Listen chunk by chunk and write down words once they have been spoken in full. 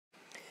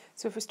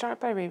So if we start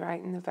by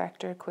rewriting the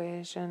vector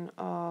equation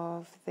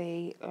of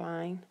the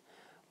line,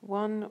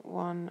 1,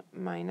 1,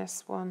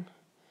 minus 1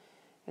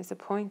 is a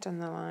point on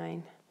the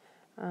line,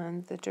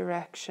 and the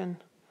direction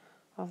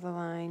of the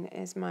line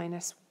is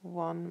minus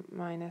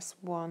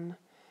 1,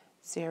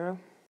 0.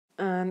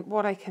 And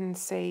what I can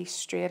say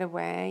straight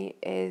away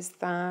is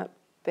that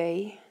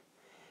B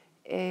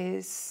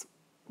is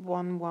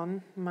 1,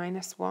 1,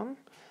 minus 1,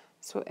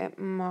 so it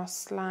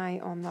must lie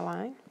on the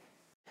line.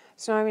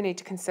 So now we need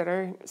to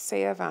consider,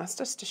 say I've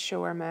asked us to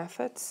show our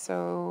method,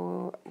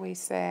 so we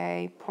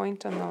say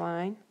point on the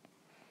line,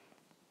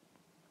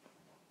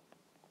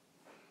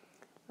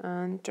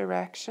 and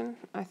direction.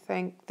 I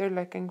think they're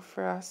looking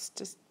for us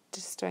to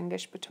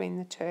distinguish between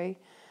the two,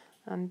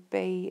 and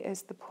B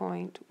is the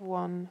point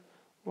 1,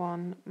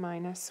 1,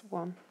 minus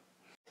 1.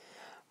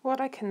 What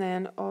I can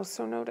then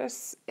also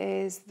notice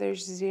is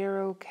there's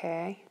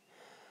 0k,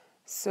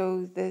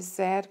 so the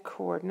z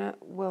coordinate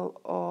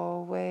will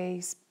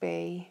always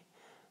be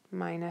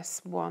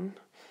minus 1.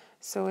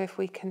 So if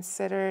we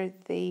consider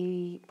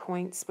the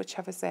points which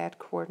have a z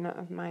coordinate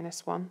of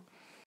minus 1,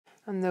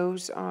 and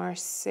those are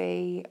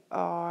C,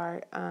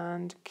 R,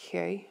 and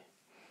Q.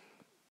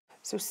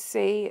 So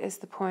C is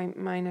the point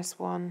minus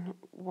 1,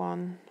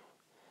 1,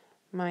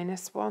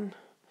 minus 1.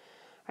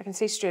 I can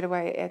see straight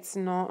away it's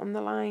not on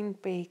the line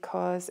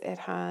because it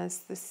has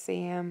the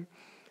same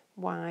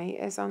y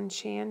is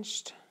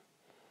unchanged.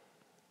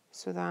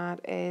 So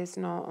that is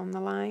not on the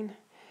line.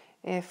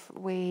 If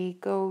we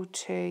go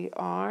to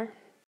R,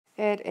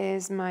 it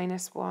is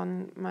minus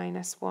 1,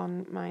 minus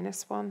 1,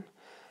 minus 1.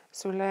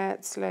 So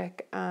let's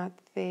look at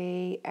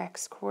the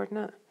x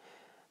coordinate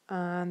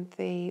and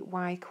the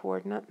y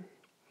coordinate.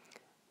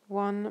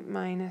 1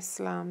 minus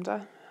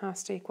lambda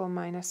has to equal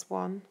minus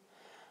 1,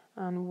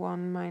 and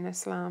 1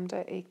 minus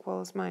lambda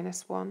equals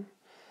minus 1.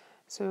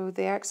 So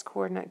the x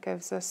coordinate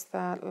gives us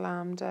that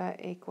lambda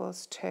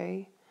equals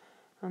 2,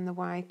 and the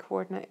y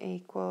coordinate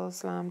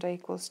equals lambda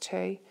equals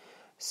 2.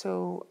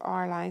 So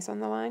R lies on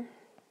the line.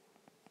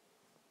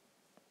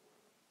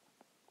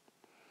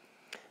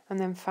 And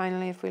then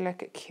finally, if we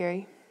look at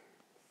Q,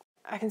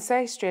 I can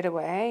say straight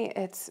away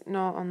it's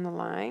not on the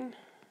line.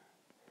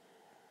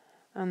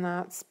 And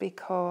that's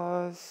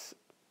because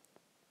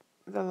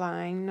the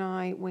line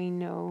now we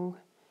know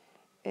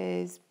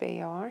is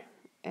BR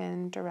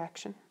in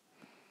direction.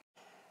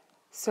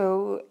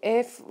 So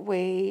if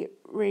we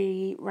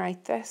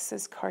rewrite this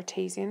as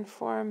Cartesian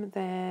form,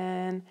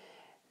 then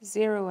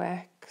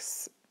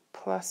 0x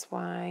plus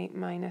y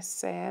minus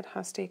z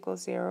has to equal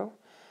 0.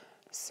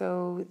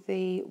 So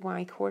the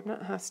y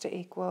coordinate has to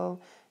equal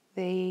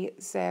the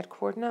z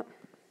coordinate.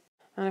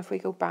 And if we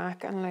go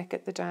back and look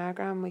at the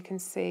diagram, we can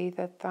see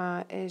that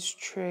that is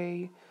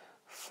true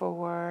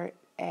for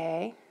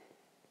A,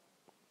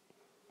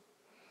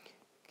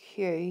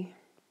 Q,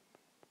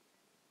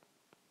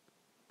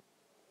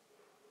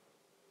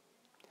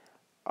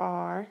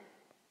 R,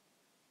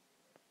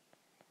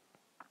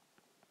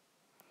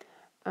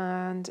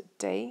 and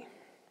D.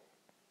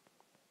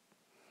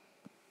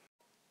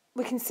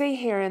 We can see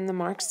here in the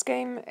mark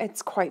scheme,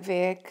 it's quite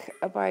vague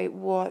about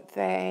what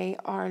they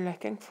are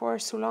looking for.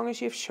 So long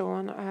as you've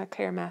shown a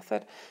clear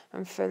method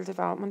and full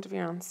development of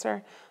your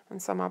answer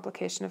and some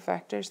application of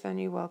vectors, then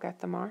you will get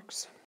the marks.